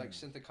 And he like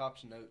sent the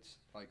cops notes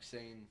like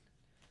saying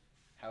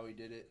how he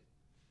did it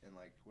and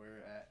like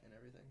where at and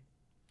everything.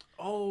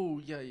 Oh,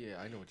 yeah,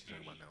 yeah. I know what you're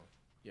talking about now.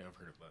 Yeah, I've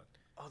heard of that.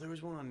 Oh, there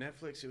was one on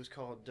Netflix. It was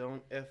called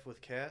 "Don't F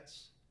with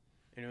Cats,"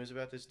 and it was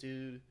about this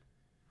dude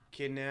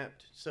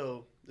kidnapped.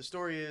 So the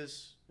story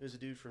is, there's a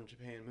dude from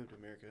Japan moved to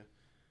America.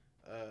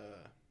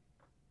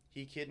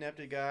 He kidnapped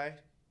a guy,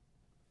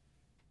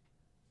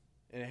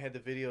 and it had the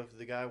video of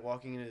the guy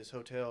walking into his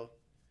hotel.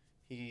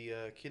 He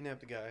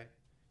kidnapped the guy,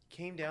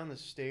 came down the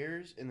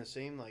stairs in the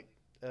same like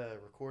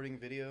recording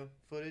video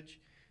footage.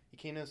 He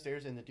came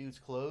downstairs in the dude's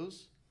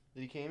clothes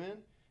that he came in,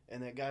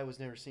 and that guy was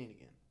never seen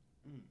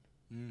again.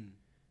 Mm.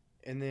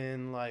 And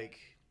then like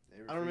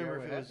They ever I don't figure remember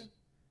out if what it was. happened?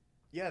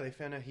 Yeah, they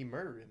found out he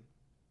murdered him.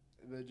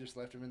 They just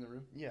left him in the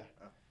room. Yeah,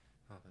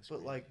 Oh, that's but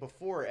crazy. like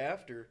before or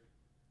after,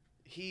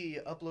 he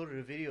uploaded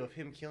a video of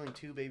him killing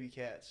 2 baby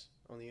cats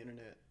on the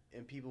internet,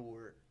 and people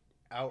were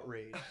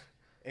outraged,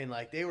 and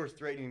like they were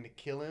threatening to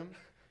kill him,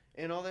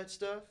 and all that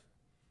stuff.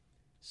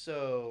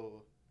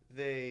 So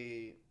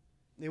they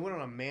went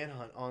on a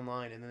manhunt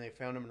online, and then they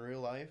found him in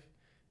real life.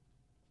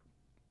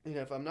 And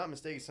if I'm not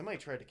mistaken, somebody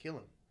tried to kill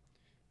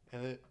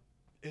him,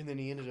 and then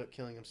he ended up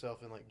killing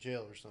himself in like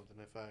jail or something,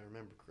 if I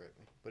remember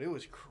correctly. But it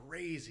was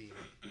crazy.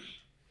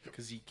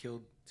 Because he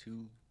killed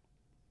 2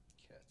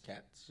 Cats.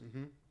 cats.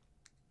 Mm-hmm.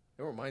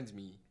 It reminds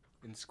me,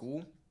 in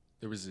school,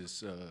 there was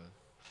this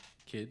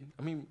kid.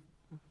 I mean,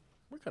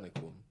 we're kind of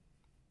cool.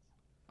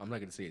 I'm not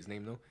going to say his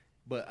name, though.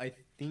 But I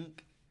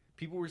think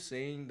people were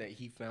saying that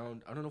he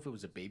found, I don't know if it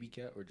was a baby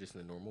cat or just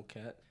a normal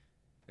cat.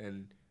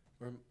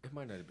 Or it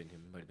might not have been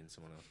him. It might have been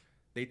someone else.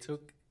 They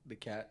took the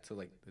cat to,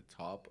 like, the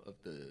top of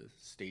the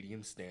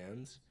stadium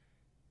stands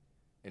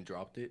and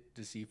dropped it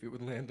to see if it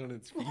would land on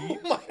its feet. Oh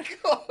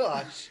my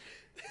gosh!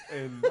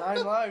 And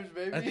 9 lives,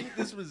 baby. I think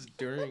this was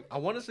during. I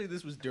want to say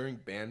this was during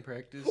band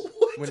practice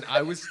What? when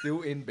I was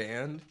still in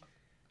band,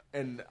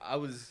 and I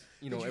was,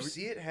 Did you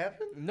see it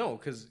happen? no,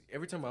 because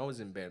every time I was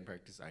in band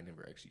practice, I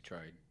never actually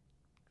tried.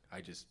 I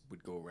just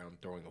would go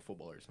around throwing a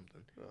football or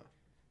something. Oh.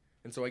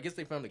 And so I guess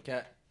they found the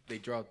cat. They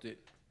dropped it.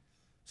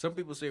 Some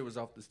people say it was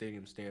off the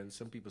stadium stands.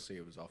 Some people say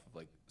it was off of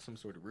like some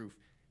sort of roof.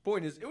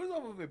 Point is, it was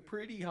off of a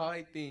pretty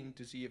high thing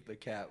to see if the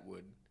cat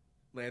would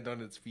land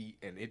on its feet,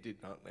 and it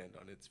did not land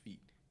on its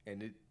feet.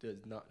 And it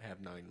does not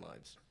have 9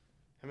 lives.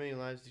 How many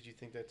lives did you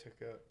think that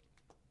took up?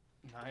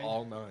 9.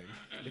 All 9,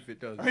 if it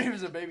does. I mean, it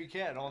was a baby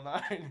cat, all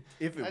 9.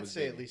 If it I'd was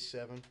say baby. at least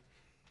 7.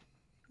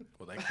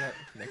 Well, that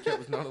cat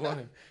was not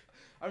alive.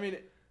 I mean,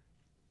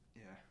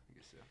 yeah, I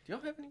guess so. Do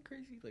y'all have any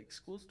crazy like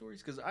school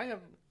stories? Because I have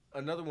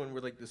another one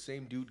where like the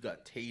same dude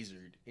got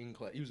tasered in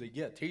class. He was like,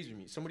 "Yeah, taser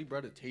me." Somebody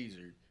brought a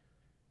taser,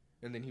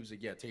 and then he was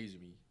like, "Yeah, taser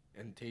me,"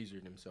 and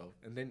tasered himself.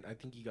 And then I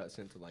think he got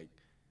sent to like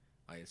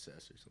ISS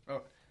or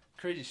something.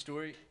 Crazy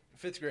story.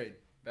 5th grade,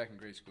 back in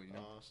grade school, you know.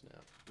 Oh,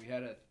 snap. We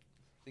had I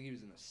think he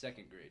was in the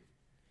 2nd grade.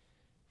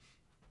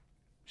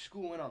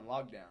 School went on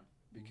lockdown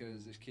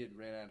because this kid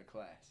ran out of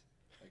class.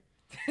 Like,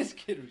 this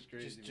kid was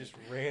crazy. Just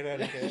man. ran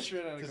out of class. Just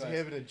ran out of Does class. he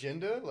have an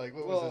agenda? Like,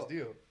 what Well, was his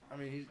deal? I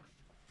mean,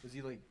 Was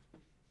he like,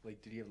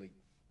 did he have like,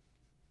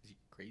 is he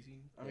crazy?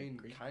 I Like, mean,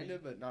 crazy, kind crazy?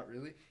 of, but not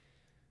really.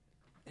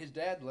 His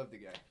dad loved the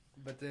guy,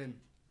 but then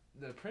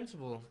the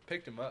principal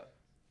picked him up.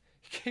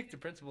 He kicked the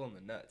principal in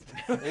the nuts.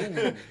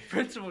 Oh.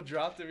 Principal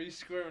dropped him. He's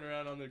squirming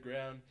around on the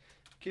ground.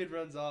 Kid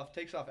runs off,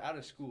 takes off out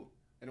of school,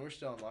 and we're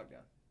still on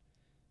lockdown.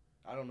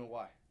 I don't know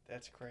why.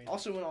 That's crazy.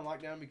 Also went on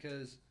lockdown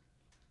because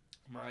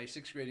my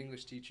 6th grade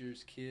English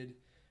teacher's kid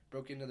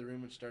broke into the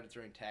room and started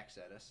throwing tacks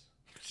at us.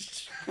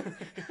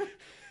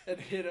 And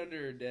hid under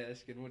her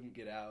desk and wouldn't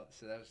get out.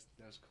 So that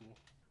was cool.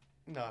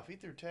 Nah, if he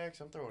threw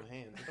tacks, I'm throwing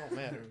hands. It don't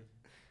matter.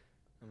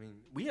 I mean,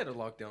 we had a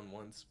lockdown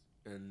once,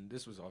 and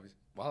this was obvious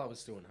while I was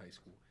still in high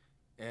school,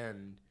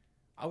 and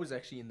I was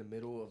actually in the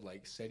middle of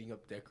like setting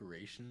up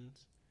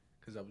decorations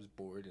because I was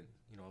bored,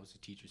 and I was the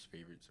teacher's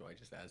favorite, so I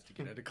just asked to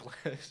get out of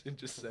class and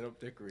just set up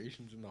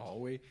decorations in the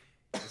hallway.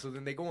 And so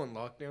then they go on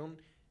lockdown,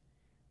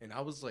 and I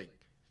was like,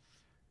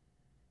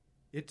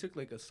 it took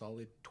like a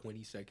solid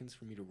 20 seconds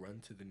for me to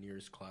run to the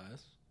nearest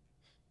class.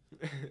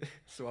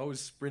 So I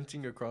was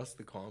sprinting across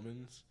the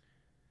commons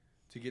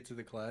to get to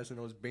the class, and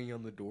I was banging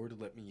on the door to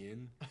let me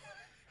in.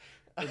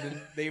 And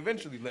then they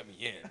eventually let me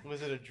in.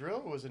 Was it a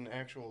drill or was it an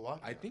actual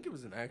lockdown? I think it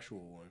was an actual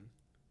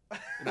one.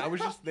 And I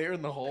was just there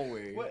in the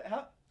hallway. What?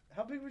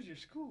 How big was your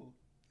school?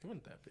 It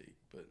wasn't that big,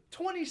 but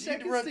 20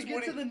 seconds run to get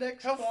 20 to the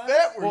next How class?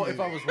 fat were well, you? if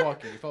I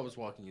was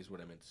walking is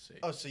what I meant to say.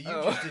 Oh, so you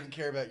Oh. just didn't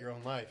care about your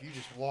own life. You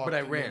just walked But I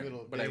in the ran.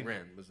 middle of But I danger.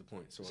 ran was the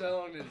point. So So how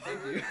long did it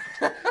take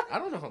you? I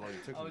don't know how long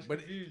it took I me, was but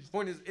confused. the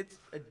point is, it's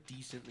a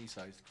decently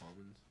sized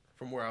commons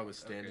from where I was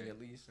standing, Okay. at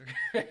least.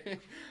 Okay.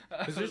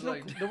 Because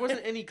there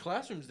wasn't any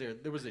classrooms there.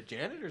 There was a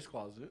janitor's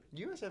closet.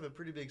 You guys have a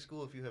pretty big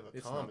school if you have a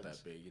It's commons. not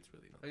that big. It's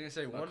really not. I was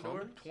gonna say Not one door,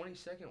 commons?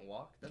 20-second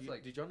walk. That's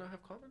like Did y'all not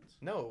have commons?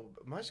 No,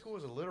 my school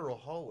was a literal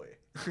hallway.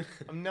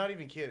 I'm not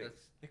even kidding.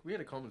 that's Like we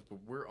had a commons, but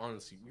we're small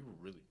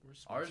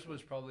ours school.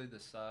 was probably the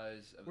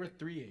size of. We're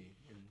 3A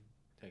in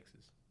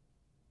Texas.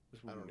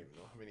 That's I what don't we even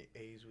know how many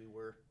A's we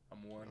were.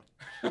 I'm 1.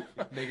 were.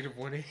 Negative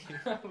 1A.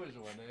 I was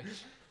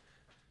 1A.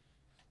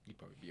 You'd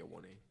probably be a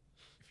 1A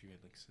if you had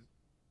like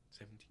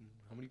 17.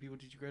 How many people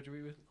did you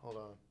graduate with? Hold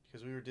on,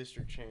 because we were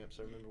district champs.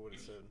 I remember what it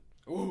said.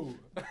 Ooh.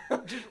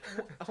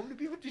 How many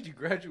people did you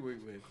graduate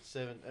with?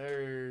 17.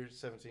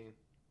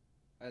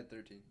 I had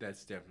 13.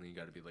 That's definitely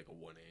got to be like a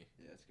 1A.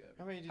 Yeah, it's good.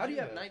 How many did How do you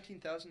have have?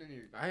 19,000 in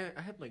your? I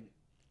had like,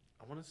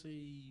 I want to say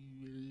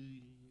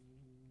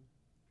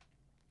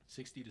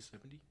 60 to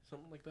 70,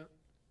 something like that.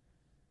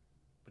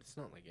 But it's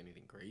not like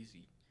anything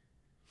crazy.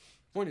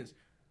 Point is,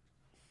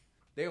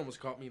 they almost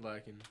caught me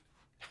lacking.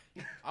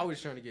 I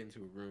was trying to get into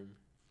a room.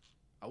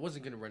 I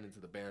wasn't going to run into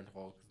the band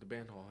hall because the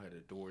band hall had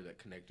a door that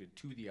connected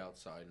to the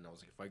outside. And I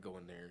was like, if I go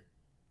in there,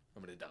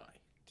 I'm going to die.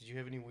 Did you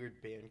have any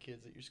weird band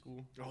kids at your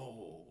school?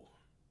 Oh.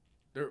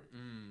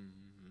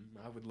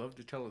 I would love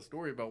to tell a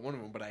story about one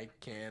of them, but I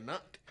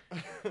cannot.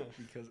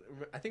 Because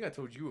I think I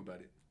told you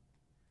about it.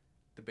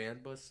 The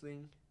band bus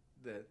thing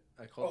that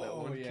I called that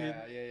one kid.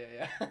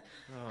 yeah.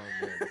 Oh,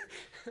 man.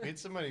 We had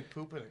somebody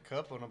poop in a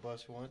cup on a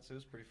bus once. It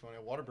was pretty funny.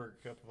 A Whataburger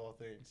cup of all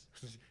things.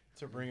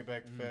 To bring it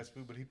back to fast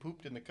food, but he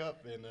pooped in the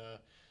cup, and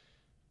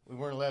we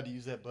weren't allowed to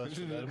use that bus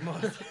for about a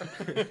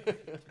month.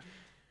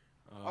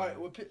 All right,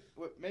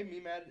 what made me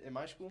mad in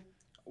my school?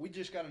 We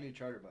just got a new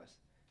charter bus.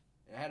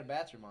 It had a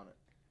bathroom on it,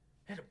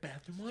 Had a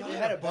bathroom on Y'all it? Yeah.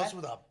 had had a a bus bath-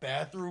 with a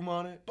bathroom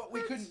on it? but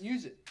we couldn't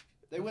use it.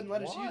 They wouldn't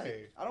let us use Why?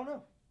 it. I don't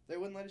know. They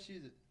wouldn't let us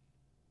use it.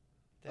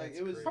 Like, That's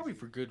it was crazy. Probably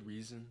for good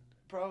reason.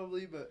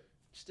 Probably, but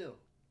still,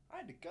 I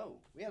had to go.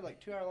 We had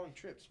like 2-hour-long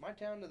trips. My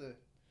town to the,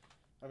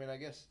 I mean, I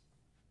guess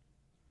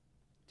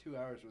 2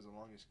 hours was the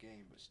longest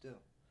game, but still,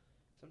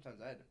 sometimes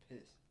I had to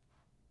piss.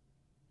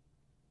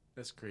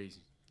 That's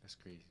crazy. That's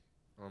crazy.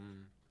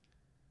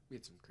 We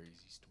had some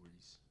crazy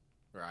stories.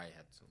 Or I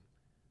had some.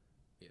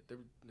 Yeah,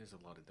 there's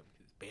a lot of dumb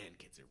kids. Band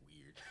kids are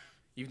weird.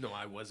 Even though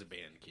I was a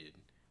band kid.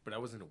 But I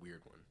wasn't a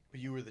weird one. But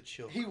you were the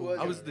chill. He cool was-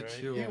 guy, I was the right?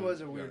 chill. He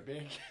was a Yeah. weird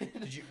band kid.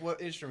 Did you?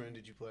 What instrument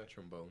did you play?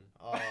 Trombone.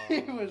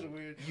 He was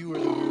weird. You were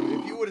the weird.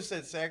 If you would have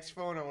said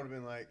saxophone, I would have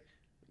been like,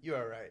 "You're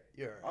all right.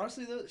 You're all right."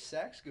 Honestly, though,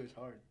 sax goes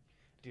hard.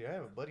 Dude, I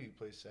have a buddy who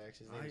plays sax.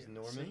 His name is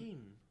Norman.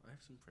 Same. I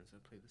have some friends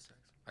that play the sax.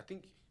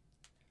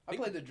 I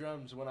played the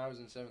drums when I was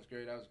in 7th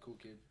grade. I was a cool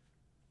kid.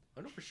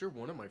 I know for sure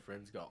one of my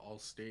friends got all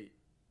state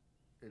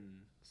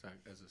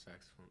as a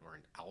saxophone, or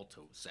an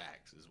alto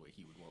sax is what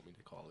he would want me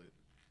to call it.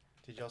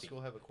 Did y'all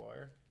school have a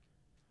choir?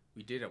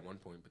 We did at one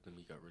point, but then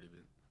we got rid of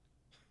it.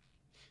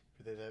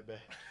 Were they that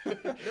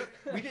bad?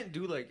 We didn't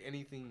do like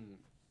anything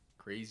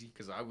crazy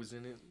because I was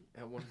in it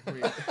at one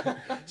point.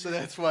 So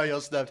that's why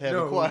y'all stopped having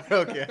No. choir.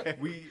 Okay.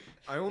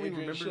 I only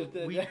Adrian remember shut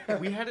that we down.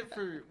 we had it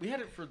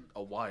for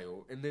a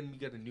while, and then we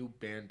got a new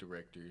band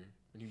director,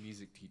 a new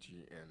music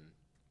teacher, and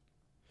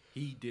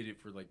he did it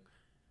for like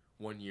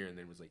 1 year, and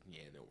then was like,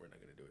 yeah, no, we're not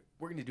gonna do it.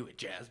 We're gonna do a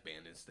jazz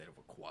band instead of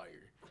a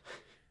choir.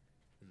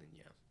 And then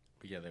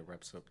but yeah, that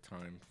wraps up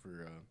time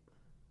for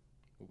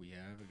what we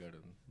have. I got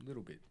a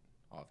little bit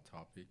off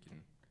topic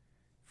and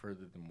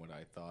further than what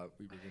I thought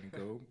we were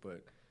gonna go,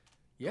 but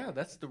yeah,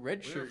 that's the red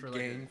We were shirt for, like,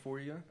 gang for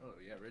you. Oh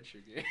yeah, red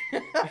shirt gang.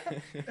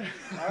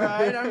 All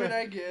right, I mean,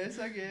 I guess.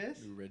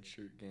 The red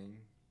shirt gang,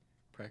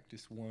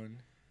 practice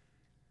 1.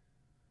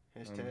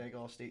 Hashtag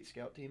all state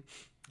scout team.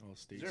 All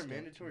state. Is there a scout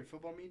mandatory team.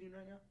 football meeting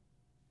right now?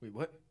 Wait,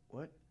 what?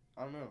 What?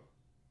 I don't know.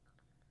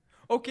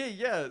 Okay,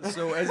 yeah.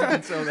 So as you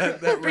can tell,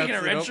 that wraps Speaking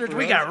of it red up shirts, for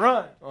we us. got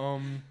run.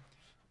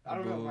 I I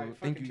don't know. will My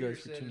thank fucking you guys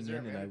tutor for said, tuning is there a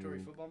in, and I mandatory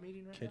will football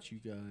meeting right catch you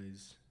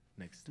guys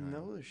next time.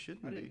 No, there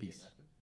shouldn't now? I didn't be. get Peace. nothing.